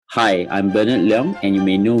Hi, I'm Bernard Leong, and you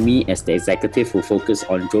may know me as the executive who focus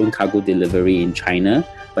on drone cargo delivery in China.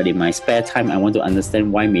 But in my spare time, I want to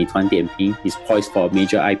understand why Meituan Dianping is poised for a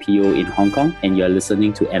major IPO in Hong Kong, and you're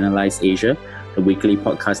listening to Analyze Asia, the weekly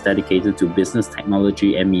podcast dedicated to business,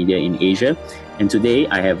 technology, and media in Asia. And today,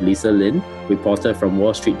 I have Lisa Lin, reporter from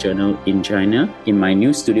Wall Street Journal in China, in my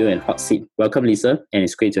new studio and hot seat. Welcome, Lisa, and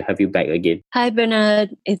it's great to have you back again. Hi,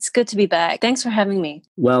 Bernard. It's good to be back. Thanks for having me.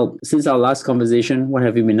 Well, since our last conversation, what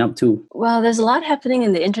have you been up to? Well, there's a lot happening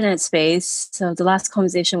in the internet space. So the last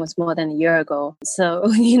conversation was more than a year ago. So,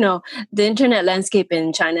 the internet landscape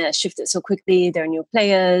in China has shifted so quickly. There are new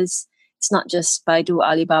players. It's not just Baidu,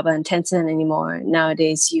 Alibaba, and Tencent anymore.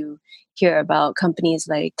 Nowadays, you hear about companies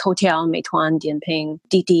like Toutiao, Meituan, Dianping,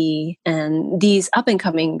 Didi, and these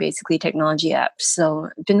up-and-coming, basically, technology apps. So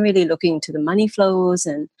I've been really looking into the money flows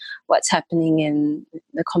and what's happening in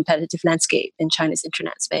the competitive landscape in China's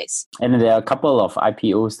internet space. And there are a couple of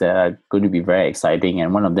IPOs that are going to be very exciting,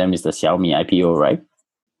 and one of them is the Xiaomi IPO, right?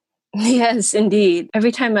 Yes, indeed.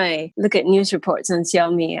 Every time I look at news reports on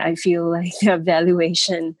Xiaomi, I feel like their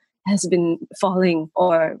valuation has been falling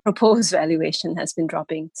or proposed valuation has been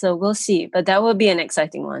dropping. So we'll see, but that will be an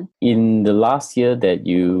exciting one. In the last year that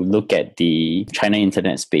you look at the China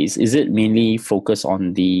internet space, is it mainly focused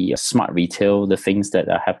on the smart retail, the things that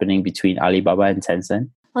are happening between Alibaba and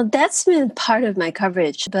Tencent? Well, that's been part of my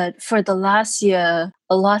coverage, but for the last year,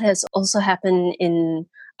 a lot has also happened in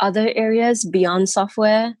other areas beyond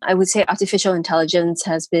software. I would say artificial intelligence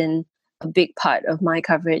has been a big part of my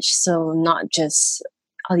coverage. So not just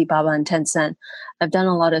Alibaba and Tencent. I've done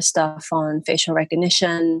a lot of stuff on facial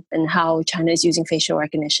recognition and how China is using facial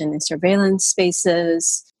recognition in surveillance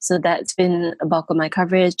spaces. So that's been a bulk of my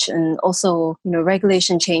coverage. And also,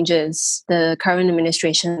 regulation changes. The current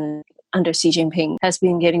administration under Xi Jinping has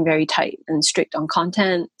been getting very tight and strict on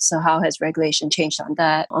content. So how has regulation changed on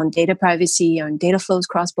that, on data privacy, on data flows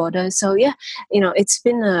cross-border? So it's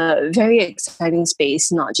been a very exciting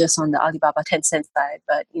space, not just on the Alibaba Tencent side,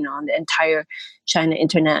 but, on the entire China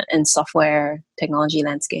internet and software technology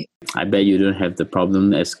landscape. I bet you don't have the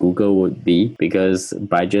problem as Google would be, because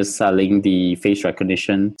by just selling the face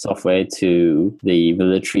recognition software to the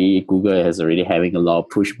military, Google is already having a lot of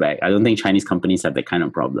pushback. I don't think Chinese companies have that kind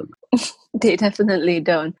of problem. They definitely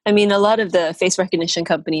don't. I mean, a lot of the face recognition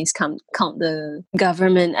companies count the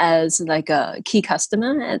government as like a key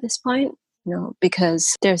customer at this point,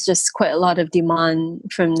 because there's just quite a lot of demand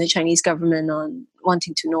from the Chinese government on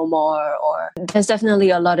wanting to know more, or there's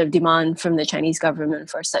definitely a lot of demand from the Chinese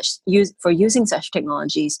government for using such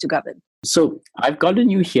technologies to govern. So I've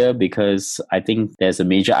gotten you here because I think there's a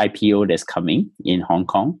major IPO that's coming in Hong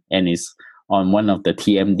Kong and is on one of the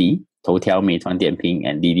TMD, Toutiao, Meituan Dianping,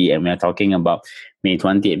 and Didi. And we're talking about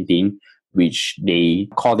Meituan Dianping, which they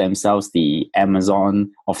call themselves the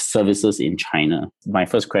Amazon of services in China. My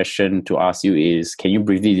first question to ask you is, can you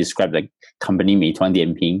briefly describe the company Meituan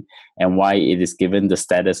Dianping and why it is given the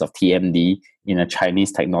status of TMD in a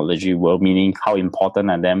Chinese technology world, meaning how important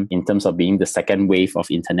are them in terms of being the second wave of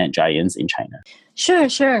internet giants in China? Sure.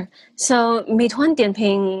 So Meituan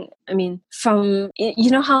Dianping, from,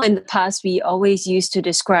 how in the past we always used to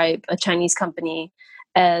describe a Chinese company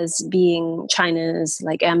as being China's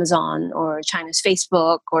like Amazon or China's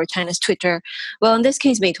Facebook or China's Twitter. Well, in this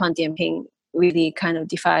case, Meituan Dianping really kind of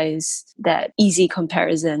defies that easy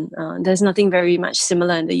comparison. There's nothing very much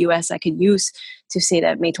similar in the US I could use to say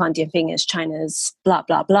that Meituan Dianping is China's blah,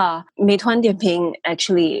 blah, blah. Meituan Dianping,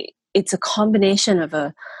 actually, it's a combination of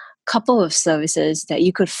a couple of services that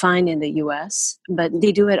you could find in the US, but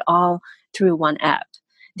they do it all through one app.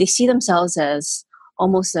 They see themselves as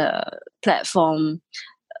almost a platform,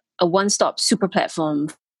 a one-stop super platform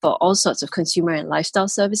for all sorts of consumer and lifestyle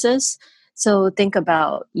services. So think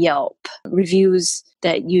about Yelp, reviews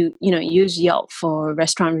that you use Yelp for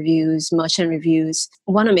restaurant reviews, merchant reviews.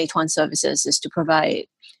 One of Meituan's services is to provide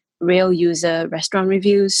real user restaurant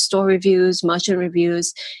reviews, store reviews, merchant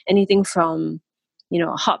reviews, anything from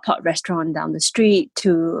a hot pot restaurant down the street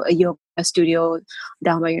to a yoga studio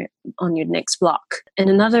down on your next block. And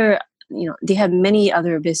another, they have many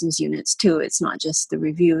other business units too. It's not just the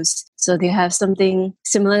reviews. So they have something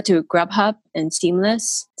similar to Grubhub and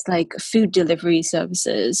Seamless. It's like food delivery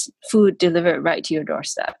services, food delivered right to your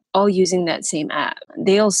doorstep, all using that same app.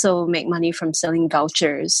 They also make money from selling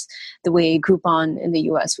vouchers, the way Groupon in the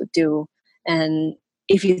US would do. And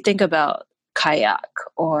if you think about Kayak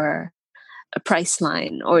or a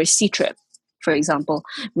Priceline or a Ctrip, for example,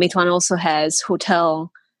 Meituan also has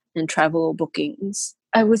hotel and travel bookings.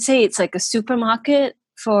 I would say it's like a supermarket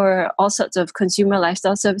for all sorts of consumer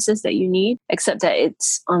lifestyle services that you need, except that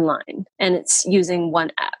it's online and it's using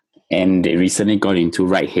one app. And they recently got into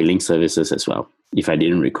ride-hailing services as well, if I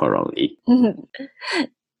didn't recall wrongly.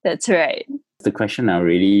 That's right. The question I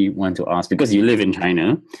really want to ask, because you live in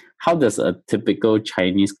China, how does a typical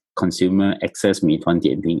Chinese consumer access Meituan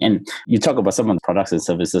Dianping? And you talk about some of the products and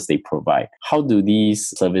services they provide. How do these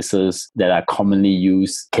services that are commonly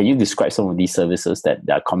used, can you describe some of these services that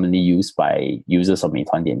are commonly used by users of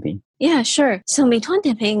Meituan Dianping? Yeah, sure. So Meituan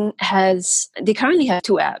Dianping they currently have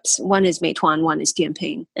two apps. One is Meituan, one is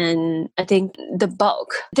Dianping. And I think the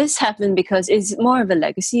bulk, this happened because it's more of a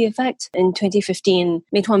legacy effect. In 2015,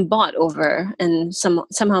 Meituan bought over and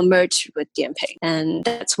somehow merged with Dianping. And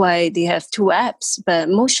that's why they have two apps. But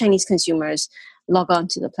most Chinese consumers log on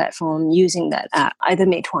to the platform using that app, either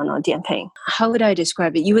Meituan or Dianping. How would I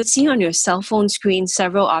describe it? You would see on your cell phone screen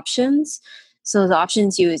several options. So the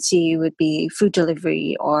options you would see would be food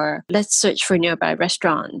delivery, or let's search for nearby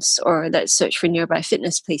restaurants, or let's search for nearby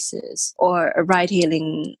fitness places, or a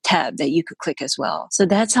ride-hailing tab that you could click as well. So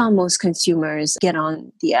that's how most consumers get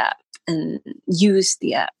on the app and use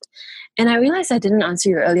the app. And I realized I didn't answer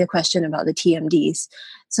your earlier question about the TMDs.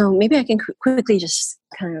 So maybe I can quickly just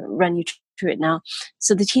kind of run you through it now.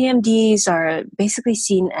 So the TMDs are basically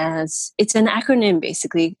seen as, it's an acronym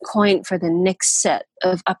basically coined for the next set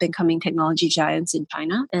of up-and-coming technology giants in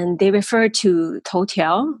China. And they refer to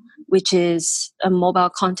Toutiao, which is a mobile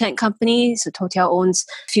content company. So Toutiao owns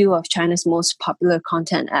a few of China's most popular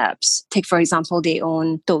content apps. Take, for example, they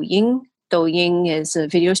own Douyin. Douyin is a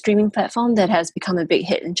video streaming platform that has become a big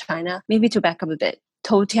hit in China. Maybe to back up a bit,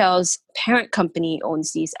 Toutiao's parent company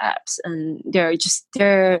owns these apps, and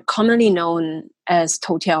they're commonly known as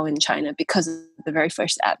Toutiao in China because of the very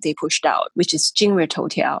first app they pushed out, which is Jingri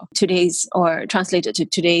Toutiao. Translated to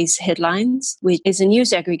today's headlines, which is a news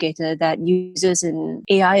aggregator that uses an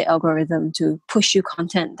AI algorithm to push you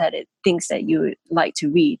content that it thinks that you would like to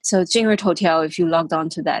read. So Jingri Toutiao, if you logged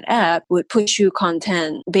onto that app, would push you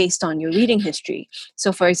content based on your reading history.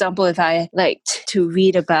 So for example, if I liked to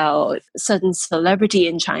read about a certain celebrity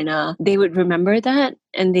in China, they would remember that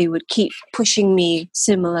and they would keep pushing me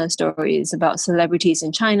similar stories about celebrities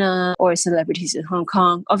in China or celebrities in Hong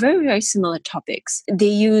Kong, or very, very similar topics. They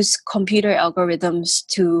use computer algorithms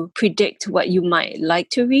to predict what you might like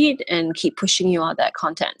to read and keep pushing you out that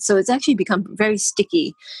content. So it's actually become very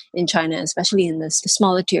sticky in China, especially in the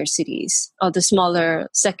smaller tier cities or the smaller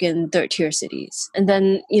second, third tier cities. And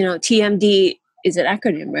then, TMD is an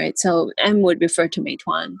acronym, right? So M would refer to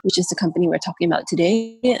Meituan, which is the company we're talking about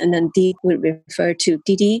today. And then D would refer to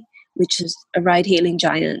Didi, which is a ride-hailing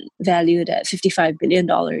giant valued at $55 billion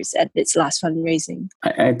at its last fundraising.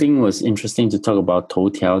 I think it was interesting to talk about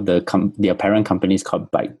Toutiao. Their parent company is called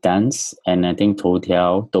ByteDance. And I think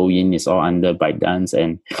Toutiao, Douyin is all under ByteDance.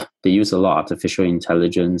 And they use a lot of artificial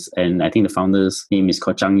intelligence. And I think the founder's name is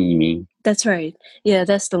called Zhang Yiming. That's right. Yeah,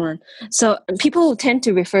 that's the one. So people tend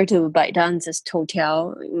to refer to ByteDance as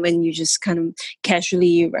Toutiao when you just kind of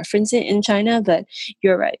casually reference it in China. But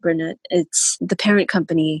you're right, Bernard. It's the parent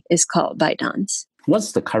company is called ByteDance.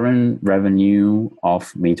 What's the current revenue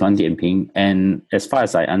of Meituan Dianping? And as far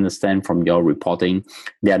as I understand from your reporting,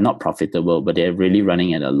 they are not profitable, but they're really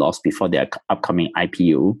running at a loss before their upcoming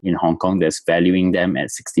IPO in Hong Kong that's valuing them at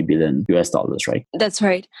 $60 billion, right? That's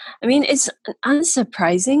right. I mean, it's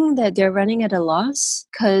unsurprising that they're running at a loss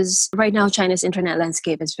because right now China's internet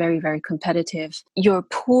landscape is very, very competitive. Your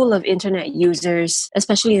pool of internet users,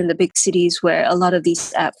 especially in the big cities where a lot of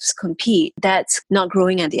these apps compete, that's not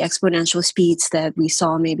growing at the exponential speeds that we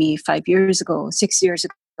saw maybe 5 years ago, 6 years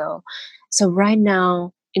ago. So right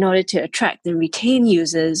now, in order to attract and retain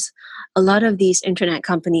users, a lot of these internet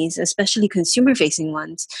companies, especially consumer-facing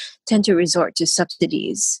ones, tend to resort to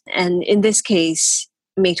subsidies. And in this case,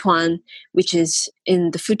 Meituan, which is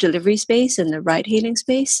in the food delivery space and the ride-hailing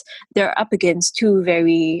space, they're up against two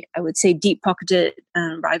very, I would say, deep-pocketed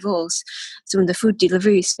rivals. So in the food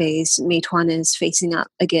delivery space, Meituan is facing up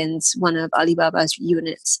against one of Alibaba's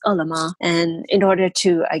units, Ele.me. And in order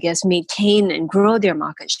to, I guess, maintain and grow their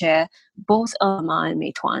market share, both Ele.me and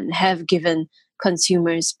Meituan have given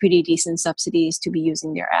consumers pretty decent subsidies to be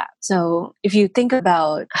using their app. So if you think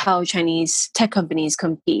about how Chinese tech companies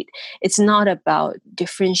compete, it's not about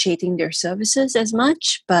differentiating their services as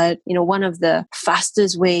much, but one of the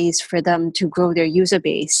fastest ways for them to grow their user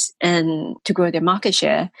base and to grow their market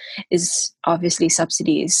share is obviously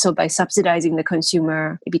subsidies. So by subsidizing the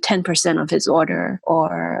consumer, maybe 10% of his order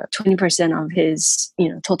or 20% of his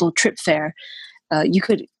total trip fare, you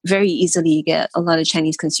could very easily get a lot of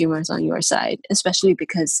Chinese consumers on your side, especially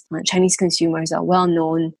because Chinese consumers are well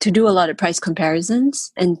known to do a lot of price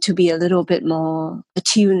comparisons and to be a little bit more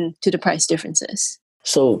attuned to the price differences.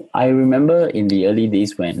 So I remember in the early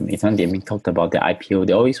days when Meituan Dianping talked about the IPO,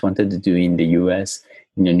 they always wanted to do it in the US,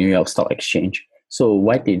 in the New York Stock Exchange. So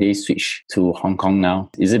why did they switch to Hong Kong now?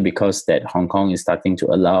 Is it because that Hong Kong is starting to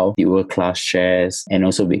allow dual class shares, and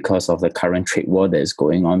also because of the current trade war that is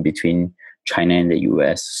going on between China and the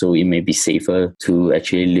US? So it may be safer to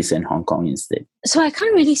actually list in Hong Kong instead. So I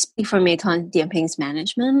can't really speak for Meituan Dianping's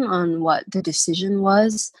management on what the decision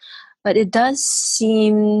was, but it does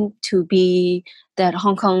seem to be that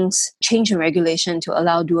Hong Kong's change in regulation to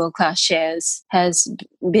allow dual class shares has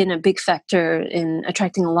been a big factor in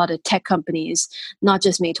attracting a lot of tech companies, not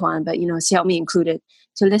just Meituan, but Xiaomi included,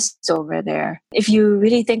 to list over there. If you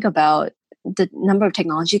really think about the number of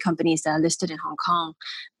technology companies that are listed in Hong Kong,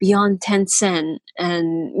 beyond Tencent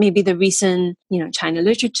and maybe the recent, China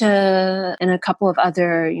Literature and a couple of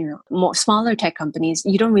other, more smaller tech companies,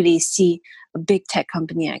 you don't really see a big tech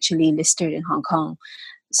company actually listed in Hong Kong.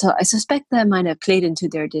 So I suspect that might have played into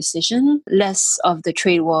their decision, less of the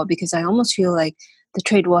trade war, because I almost feel like the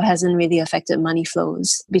trade war hasn't really affected money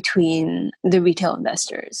flows between the retail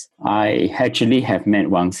investors. I actually have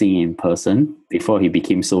met Wang Xing in person before he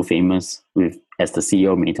became so famous as the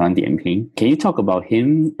CEO of Meituan Dianping. Can you talk about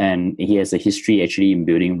him? And he has a history actually in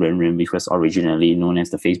building Renren, which was originally known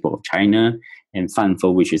as the Facebook of China, and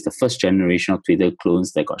Fanfo, which is the first generation of Twitter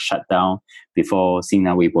clones that got shut down before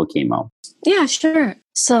Sina Weibo came out. Yeah, sure.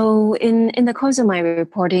 So in the course of my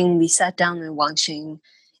reporting, we sat down with Wang Xing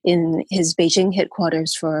in his Beijing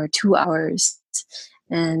headquarters for 2 hours.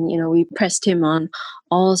 And, we pressed him on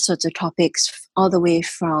all sorts of topics, all the way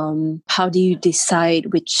from how do you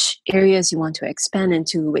decide which areas you want to expand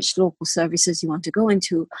into, which local services you want to go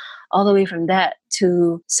into, all the way from that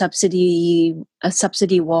to a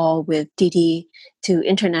subsidy wall with Didi, to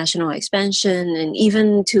international expansion, and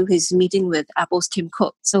even to his meeting with Apple's Tim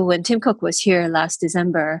Cook. So when Tim Cook was here last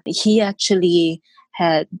December, he actually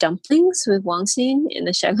had dumplings with Wang Xing in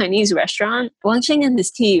the Shanghainese restaurant. Wang Xing and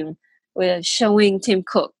his team were showing Tim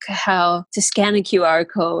Cook how to scan a QR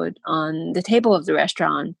code on the table of the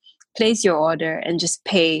restaurant, place your order, and just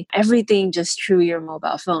pay everything just through your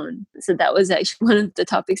mobile phone. So that was actually one of the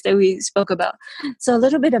topics that we spoke about. So a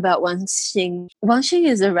little bit about Wang Xing. Wang Xing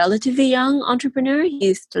is a relatively young entrepreneur.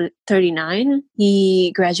 He's 39.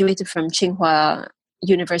 He graduated from Tsinghua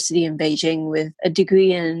University in Beijing with a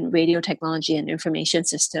degree in radio technology and information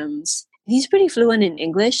systems. He's pretty fluent in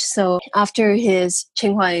English. So after his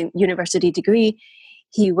Tsinghua University degree,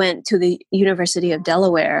 he went to the University of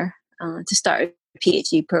Delaware to start a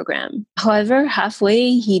PhD program. However,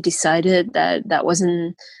 halfway, he decided that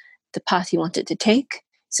wasn't the path he wanted to take.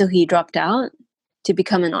 So he dropped out to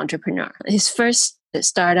become an entrepreneur. His first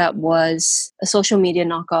startup was a social media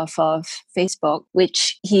knockoff of Facebook,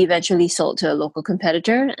 which he eventually sold to a local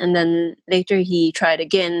competitor. And then later he tried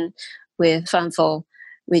again with Fanfo,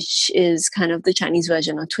 which is kind of the Chinese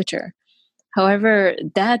version of Twitter. However,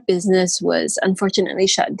 that business was unfortunately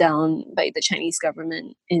shut down by the Chinese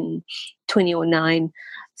government in 2009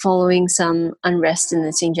 following some unrest in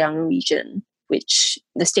the Xinjiang region, which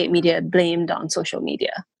the state media blamed on social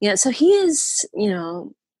media. Yeah, so he is,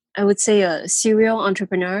 I would say a serial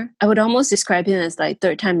entrepreneur. I would almost describe him as like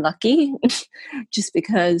third time lucky, just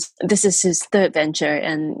because this is his third venture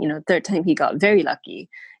and, third time he got very lucky.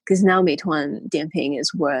 Because now Meituan Dianping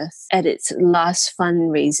is worth, at its last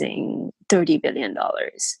fundraising, $30 billion.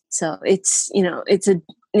 So it's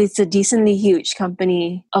a decently huge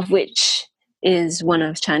company, of which is one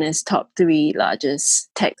of China's top 3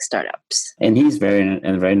 largest tech startups. And he's a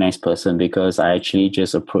very nice person, because I actually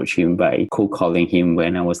just approached him by cold calling him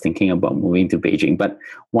when I was thinking about moving to Beijing. But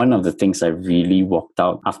one of the things I really walked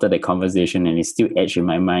out after the conversation, and it's still etched in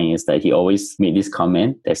my mind, is that he always made this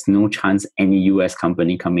comment: there's no chance any US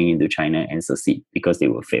company coming into China and succeed, because they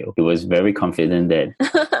will fail. He was very confident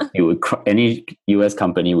that any US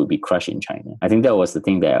company would be crushed in China. I think that was the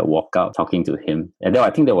thing that I walked out talking to him. And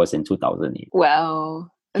I think that was in 2008. Wow.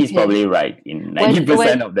 Okay. He's probably right in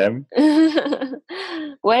 90% of them.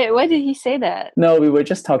 Why did he say that? No, we were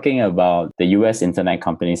just talking about the US internet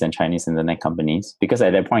companies and Chinese internet companies, because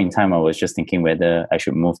at that point in time, I was just thinking whether I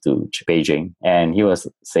should move to Beijing. And he was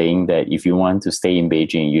saying that if you want to stay in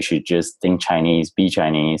Beijing, you should just think Chinese, be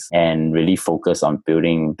Chinese, and really focus on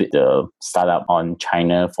building the startup on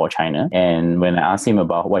China for China. And when I asked him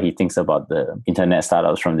about what he thinks about the internet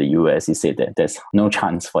startups from the US, he said that there's no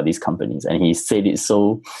chance for these companies. And he said it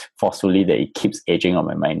so so forcefully that it keeps aging on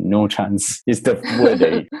my mind. No chance. It's the word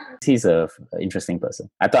that he's a interesting person.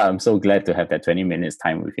 I thought I'm so glad to have that 20 minutes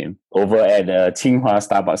time with him over at the Tsinghua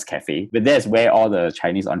Starbucks Cafe. But that's where all the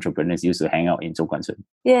Chinese entrepreneurs used to hang out in Zhouguancun.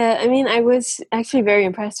 Yeah, I mean, I was actually very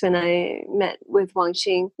impressed when I met with Wang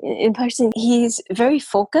Xing in person. He's very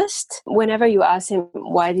focused. Whenever you ask him,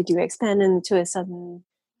 why did you expand into a certain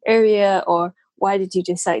area, or why did you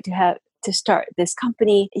decide to start this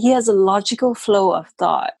company, he has a logical flow of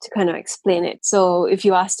thought to kind of explain it. So if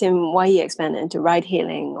you asked him why he expanded into ride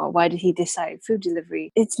hailing or why did he decide food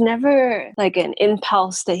delivery, it's never like an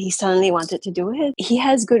impulse that he suddenly wanted to do it. He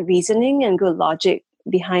has good reasoning and good logic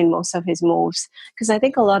behind most of his moves, because I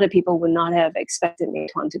think a lot of people would not have expected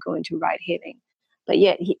Meituan to go into ride hailing, but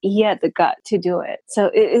yet he had the gut to do it. So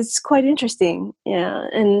it's quite interesting. Yeah.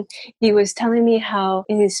 And he was telling me how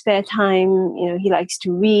in his spare time, he likes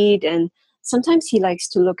to read, and sometimes he likes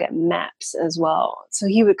to look at maps as well. So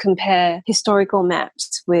he would compare historical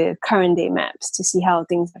maps with current day maps to see how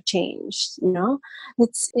things have changed.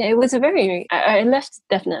 It was I left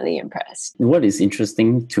definitely impressed. What is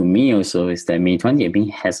interesting to me also is that Meituan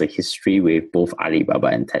Dianping has a history with both Alibaba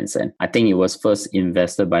and Tencent. I think it was first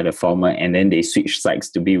invested by the former and then they switched sides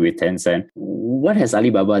to be with Tencent. What has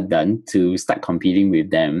Alibaba done to start competing with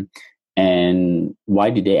them? And why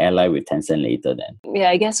did they ally with Tencent later then? Yeah,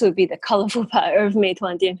 I guess it would be the colorful part of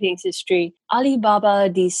Meituan Dianping's history. Alibaba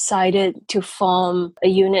decided to form a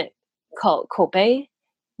unit called Koubei,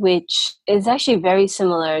 which is actually very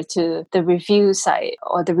similar to the review site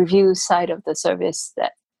or the review side of the service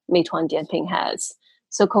that Meituan Dianping has.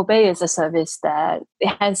 So Koubei is a service that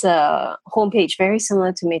it has a homepage very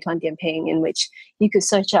similar to Meituan Dianping, in which you could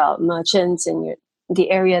search out merchants in the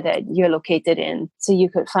area that you're located in. So you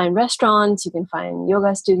could find restaurants, you can find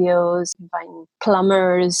yoga studios, you can find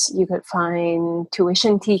plumbers, you could find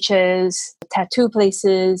tuition teachers, tattoo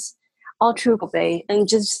places, all through Koubei. And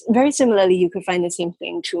just very similarly, you could find the same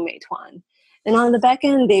thing through Meituan. And on the back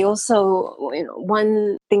end, they also,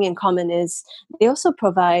 one thing in common is they also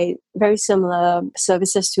provide very similar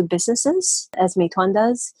services to businesses as Meituan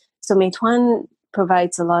does. So Meituan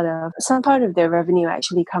provides some part of their revenue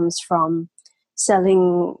actually comes from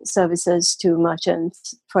selling services to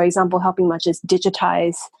merchants. For example, helping merchants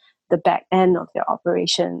digitize the back end of their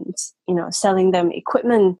operations, selling them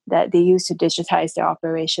equipment that they use to digitize their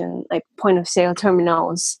operation, like point of sale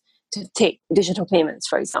terminals to take digital payments,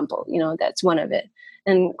 for example. That's one of it.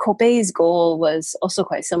 And Koubei's goal was also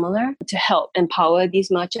quite similar, to help empower these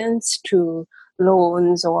merchants through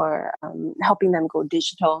loans or helping them go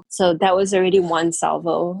digital. So that was already one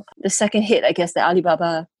salvo. The second hit, I guess, that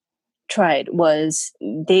Alibaba tried was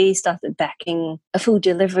they started backing a food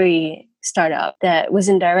delivery startup that was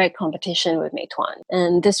in direct competition with Meituan.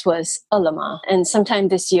 And this was Ele.me. And sometime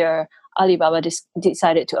this year, Alibaba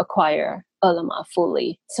decided to acquire Ele.me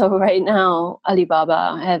fully. So right now,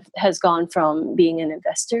 Alibaba has gone from being an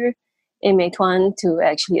investor in Meituan to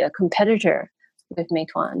actually a competitor with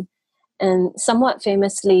Meituan. And somewhat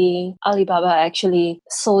famously, Alibaba actually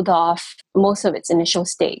sold off most of its initial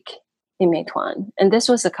stake in Meituan. And this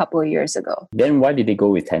was a couple of years ago. Then why did they go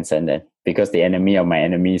with Tencent then? Because the enemy of my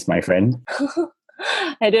enemy is my friend?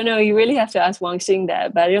 I don't know. You really have to ask Wang Xing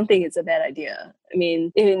that, but I don't think it's a bad idea. I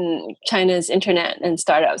mean, in China's internet and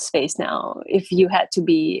startup space now, if you had to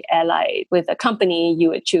be allied with a company, you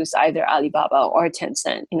would choose either Alibaba or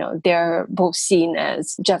Tencent. They're both seen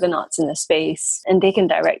as juggernauts in the space and they can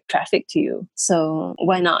direct traffic to you. So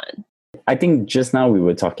why not? I think just now we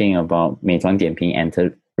were talking about Meituan Dianping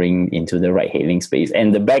entering into the ride-hailing space.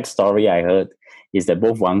 And the backstory I heard is that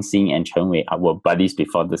both Wang Xing and Chen Wei were buddies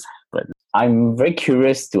before this happened. I'm very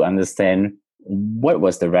curious to understand what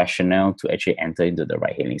was the rationale to actually enter into the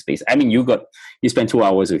ride-hailing space. I mean, you spent 2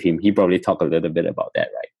 hours with him. He probably talked a little bit about that,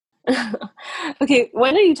 right? Okay,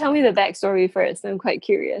 why don't you tell me the backstory first? I'm quite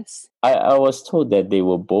curious. I was told that they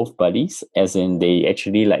were both buddies, as in they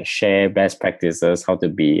actually share best practices, how to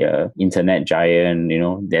be a internet giant.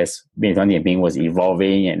 There's Meituan Dianping was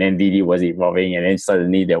evolving, and then Didi was evolving, and then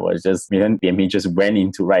suddenly there was just Meituan Dianping just went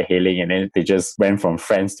into ride hailing, and then they just went from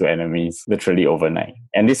friends to enemies literally overnight.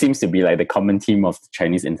 And this seems to be the common theme of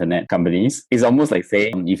Chinese internet companies. It's almost like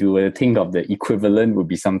saying, if you were to think of the equivalent, would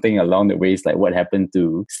be something along the ways like what happened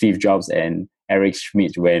to Steve Jobs and Eric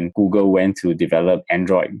Schmidt when Google went to develop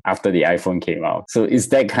Android after the iPhone came out. So it's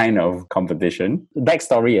that kind of competition.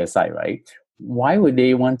 Backstory aside, right? Why would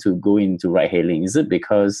they want to go into ride-hailing? Is it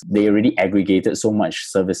because they already aggregated so much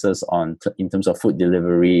services in terms of food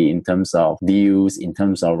delivery, in terms of deals, in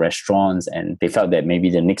terms of restaurants, and they felt that maybe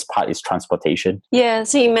the next part is transportation? Yeah,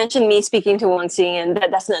 so you mentioned me speaking to Wang Xing, and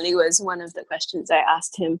that definitely was one of the questions I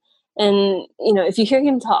asked him. And, if you hear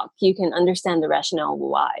him talk, you can understand the rationale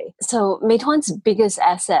why. So Meituan's biggest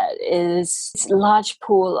asset is its large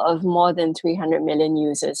pool of more than 300 million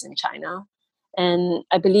users in China. And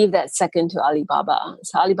I believe that's second to Alibaba.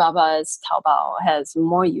 So Alibaba's Taobao has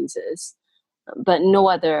more users, but no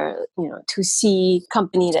other, 2C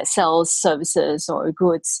company that sells services or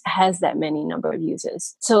goods has that many number of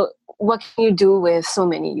users. So what can you do with so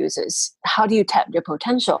many users? How do you tap their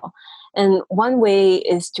potential? And one way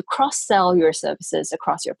is to cross-sell your services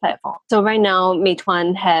across your platform. So right now,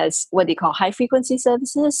 Meituan has what they call high-frequency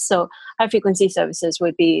services. So high-frequency services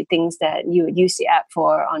would be things that you would use the app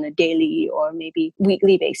for on a daily or maybe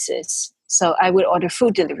weekly basis. So I would order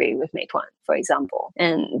food delivery with Meituan, for example.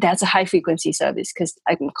 And that's a high-frequency service because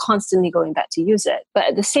I'm constantly going back to use it. But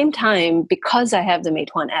at the same time, because I have the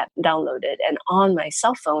Meituan app downloaded and on my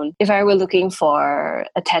cell phone, if I were looking for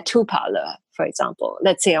a tattoo parlor, for example,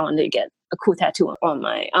 let's say I wanted to get a cool tattoo on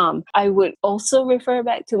my arm, I would also refer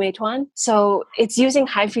back to Meituan. So it's using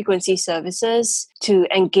high-frequency services to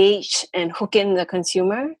engage and hook in the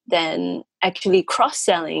consumer, then actually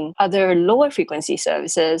cross-selling other lower frequency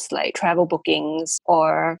services like travel bookings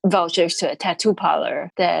or vouchers to a tattoo parlor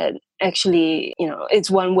that actually, it's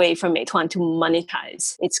one way for Meituan to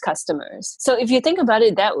monetize its customers. So if you think about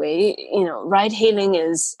it that way, ride hailing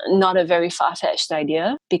is not a very far-fetched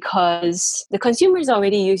idea because the consumers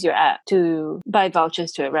already use your app to buy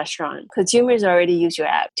vouchers to a restaurant. Consumers already use your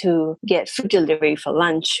app to get food delivery for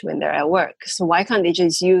lunch when they're at work. So why can't they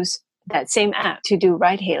just use that same app to do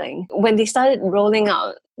ride hailing? When they started rolling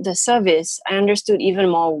out the service, I understood even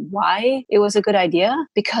more why it was a good idea.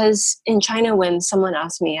 Because in China, when someone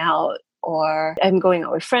asks me out or I'm going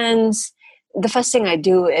out with friends, the first thing I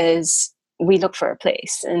do is we look for a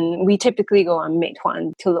place. And we typically go on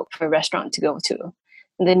Meituan to look for a restaurant to go to.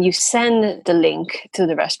 And then you send the link to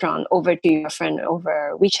the restaurant over to your friend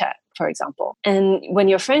over WeChat, for example. And when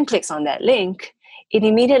your friend clicks on that link, it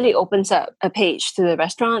immediately opens up a page to the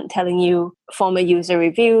restaurant telling you former user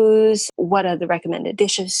reviews, what are the recommended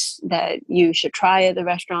dishes that you should try at the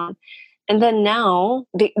restaurant. And then now,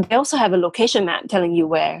 they also have a location map telling you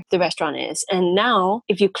where the restaurant is. And now,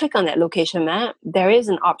 if you click on that location map, there is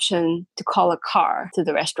an option to call a car to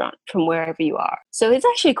the restaurant from wherever you are. So it's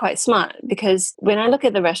actually quite smart because when I look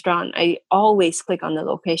at the restaurant, I always click on the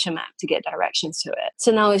location map to get directions to it.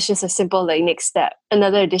 So now it's just a simple next step,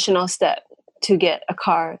 another additional step to get a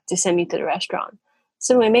car to send me to the restaurant.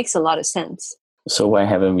 So it makes a lot of sense. So why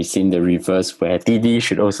haven't we seen the reverse where Didi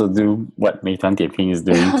should also do what Meituan Dianping is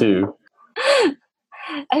doing too?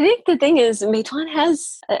 I think the thing is Meituan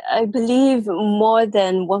has, I believe, more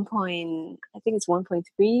than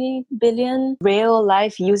 1.3 billion real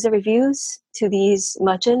life user reviews to these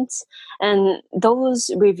merchants. And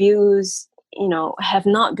those reviews, have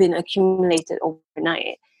not been accumulated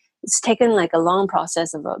overnight. It's taken a long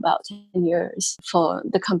process of about 10 years for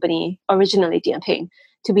the company, originally Dianping,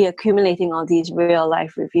 to be accumulating all these real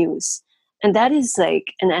life reviews. And that is an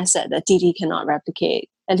asset that Didi cannot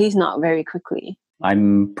replicate, at least not very quickly.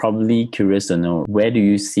 I'm probably curious to know, where do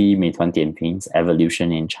you see Meituan Dianping's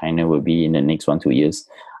evolution in China will be in the next 1-2 years?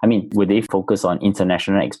 I mean, would they focus on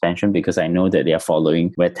international expansion? Because I know that they are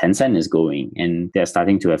following where Tencent is going and they're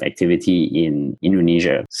starting to have activity in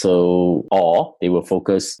Indonesia. So, or they will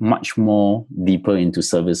focus much more deeper into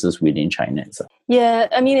services within China itself. Yeah,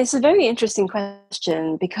 I mean, it's a very interesting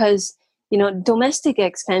question because, domestic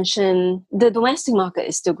expansion, the domestic market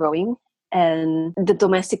is still growing. And the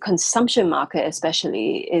domestic consumption market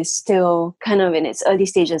especially is still kind of in its early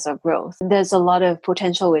stages of growth. There's a lot of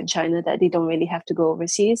potential in China that they don't really have to go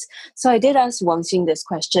overseas. So I did ask Wang Xing this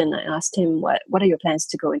question. I asked him, what are your plans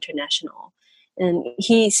to go international? And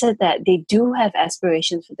he said that they do have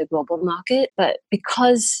aspirations for the global market, but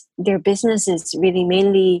because their business is really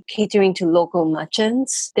mainly catering to local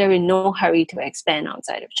merchants, they're in no hurry to expand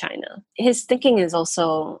outside of China. His thinking is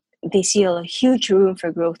also they see a huge room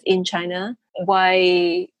for growth in China.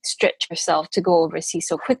 Why stretch yourself to go overseas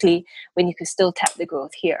so quickly when you could still tap the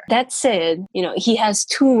growth here? That said, he has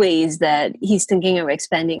two ways that he's thinking of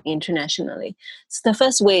expanding internationally. So the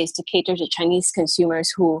first way is to cater to Chinese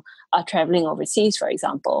consumers who are traveling overseas, for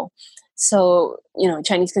example. So,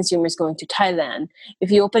 Chinese consumers going to Thailand.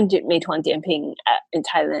 If you opened Meituan Dianping in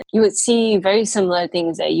Thailand, you would see very similar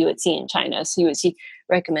things that you would see in China. So you would see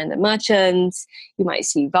recommended merchants, you might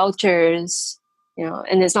see vouchers,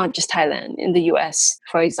 and it's not just Thailand. In the US,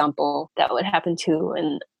 for example, that would happen too,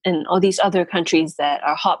 and all these other countries that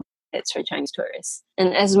are hotbeds for Chinese tourists.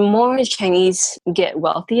 And as more Chinese get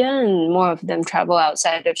wealthier and more of them travel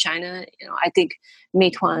outside of China, I think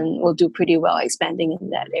Meituan will do pretty well expanding in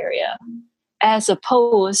that area, as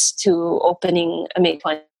opposed to opening a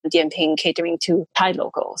Meituan Dianping catering to Thai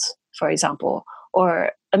locals, for example,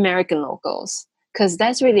 or American locals, because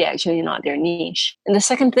that's really actually not their niche. And the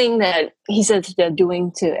second thing that he said they're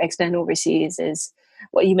doing to expand overseas is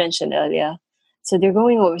what you mentioned earlier. So they're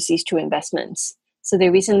going overseas through investments. So they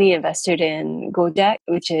recently invested in Gojek,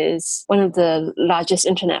 which is one of the largest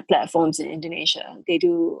internet platforms in Indonesia. They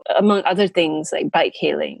do, among other things, like bike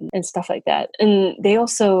hailing and stuff like that. And they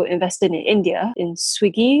also invested in India, in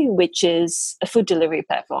Swiggy, which is a food delivery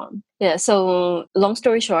platform. Yeah, so long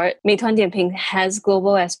story short, Meituan Dianping has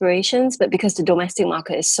global aspirations, but because the domestic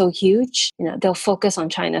market is so huge, they'll focus on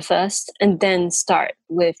China first and then start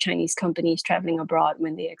with Chinese companies traveling abroad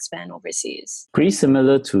when they expand overseas. Pretty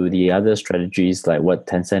similar to the other strategies like what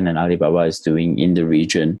Tencent and Alibaba is doing in the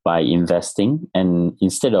region by investing, and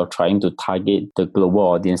instead of trying to target the global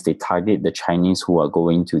audience, they target the Chinese who are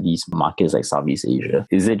going to these markets like Southeast Asia.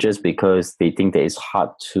 Is it just because they think that it's hard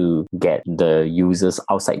to get the users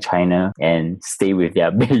outside China and stay with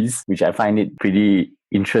their base, which I find it pretty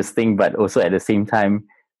interesting, but also at the same time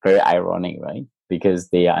very ironic, right? Because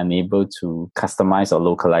they are unable to customize or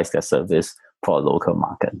localize their service for a local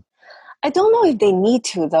market. I don't know if they need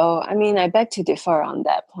to, though. I mean, I beg to differ on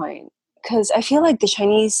that point, because I feel like the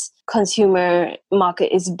Chinese consumer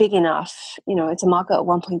market is big enough. It's a market of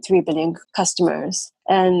 1.3 billion customers.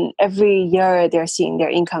 And every year they're seeing their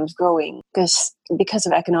incomes growing because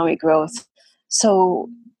of economic growth. So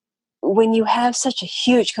when you have such a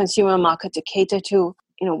huge consumer market to cater to,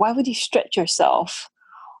 why would you stretch yourself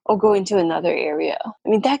or go into another area? I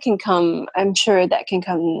mean, I'm sure that can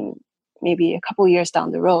come maybe a couple years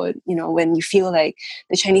down the road, when you feel like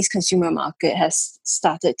the Chinese consumer market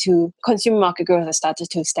consumer market growth has started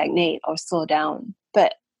to stagnate or slow down.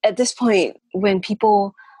 But at this point, when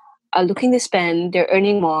people are looking to spend, they're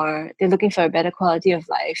earning more, they're looking for a better quality of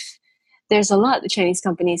life, there's a lot the Chinese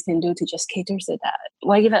companies can do to just cater to that.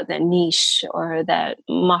 Why give up that niche or that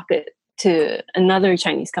market to another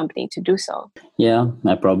Chinese company to do so? Yeah,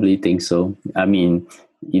 I probably think so. I mean,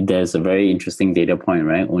 there's a very interesting data point,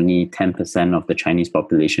 right? Only 10% of the Chinese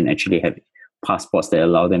population actually have passports that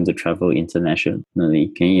allow them to travel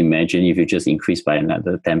internationally. Can you imagine if you just increase by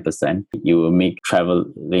another 10%? You will make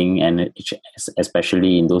traveling, and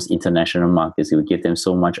especially in those international markets, it will give them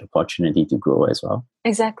so much opportunity to grow as well.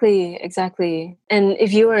 Exactly. And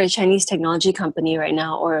if you are a Chinese technology company right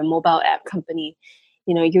now or a mobile app company,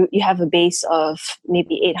 you have a base of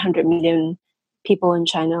maybe 800 million people in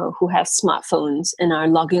China who have smartphones and are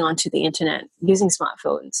logging onto the internet using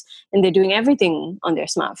smartphones. And they're doing everything on their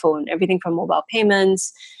smartphone, everything from mobile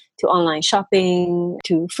payments to online shopping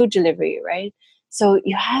to food delivery, right? So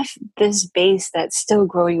you have this base that's still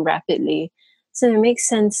growing rapidly. So it makes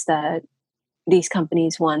sense that these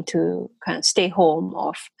companies want to kind of stay home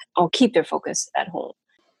or keep their focus at home.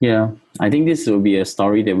 Yeah, I think this will be a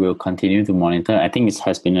story that we'll continue to monitor. I think it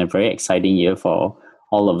has been a very exciting year for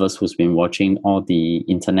all of us who's been watching all the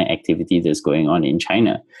internet activity that's going on in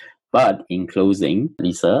China. But in closing,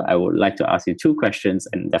 Lisa, I would like to ask you two questions,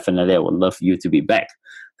 and definitely I would love you to be back.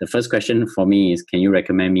 The first question for me is, can you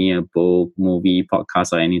recommend me a book, movie,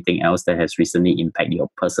 podcast, or anything else that has recently impacted your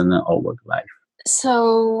personal or work life?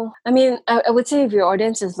 So, I mean, I would say if your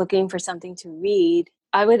audience is looking for something to read,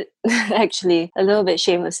 I would actually, a little bit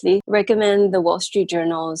shamelessly, recommend the Wall Street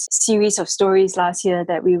Journal's series of stories last year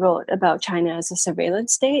that we wrote about China as a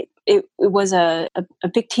surveillance state. It was a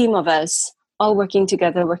big team of us all working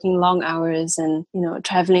together, working long hours and,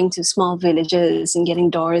 traveling to small villages and getting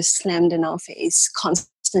doors slammed in our face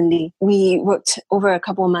constantly. We worked over a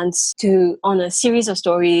couple of months on a series of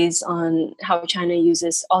stories on how China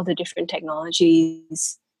uses all the different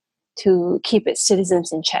technologies to keep its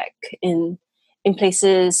citizens in check in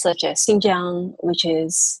places such as Xinjiang, which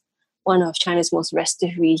is one of China's most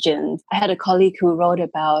restive regions. I had a colleague who wrote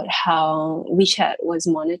about how WeChat was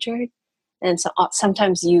monitored and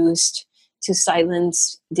sometimes used to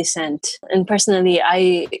silence dissent. And personally,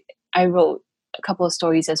 I wrote a couple of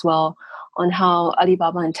stories as well on how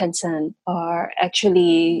Alibaba and Tencent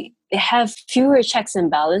they have fewer checks and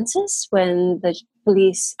balances when the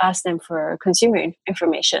police ask them for consumer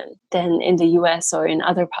information than in the US or in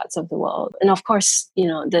other parts of the world. And of course,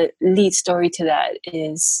 the lead story to that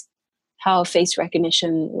is how face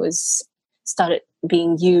recognition was started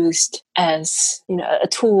being used as, a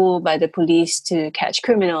tool by the police to catch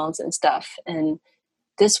criminals and stuff. And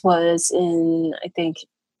this was in, I think,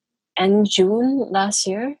 end June last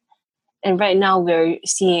year. And right now we're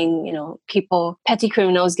seeing, petty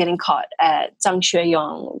criminals getting caught at Zhang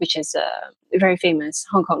Xueyong, which is a very famous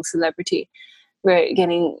Hong Kong celebrity. We're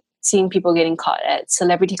seeing people getting caught at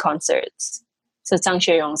celebrity concerts. So Zhang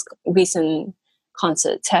Xueyong's recent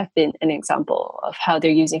concerts have been an example of how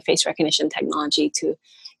they're using face recognition technology to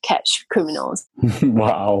catch criminals.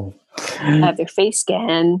 Wow. Have their face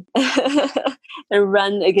scanned and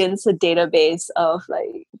run against a database of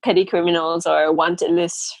like petty criminals or wanted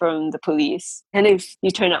lists from the police. And if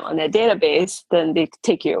you turn up on that database, then they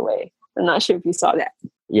take you away. I'm not sure if you saw that.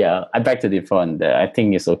 Yeah, I beg to differ on that. I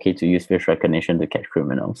think it's okay to use face recognition to catch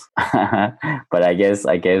criminals. But I guess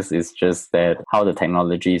it's just that how the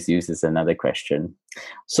technology is used is another question.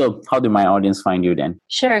 So how do my audience find you then?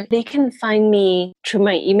 Sure. They can find me through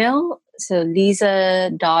my email. So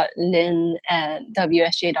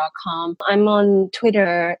lisa.lin@wsj.com. I'm on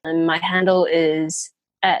Twitter and my handle is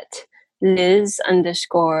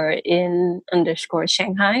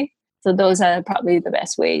 @Liz_in_Shanghai. So those are probably the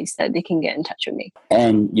best ways that they can get in touch with me.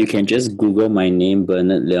 And you can just Google my name,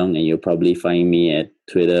 Bernard Leong, and you'll probably find me at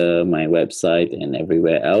Twitter, my website, and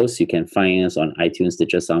everywhere else. You can find us on iTunes,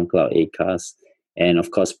 Stitcher, SoundCloud, Acast. And of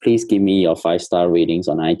course, please give me your 5-star ratings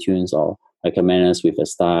on iTunes or recommend us with a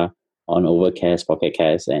star on Overcast, Pocket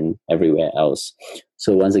Cast, and everywhere else.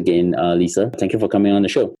 So once again, Lisa, thank you for coming on the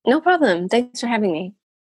show. No problem. Thanks for having me.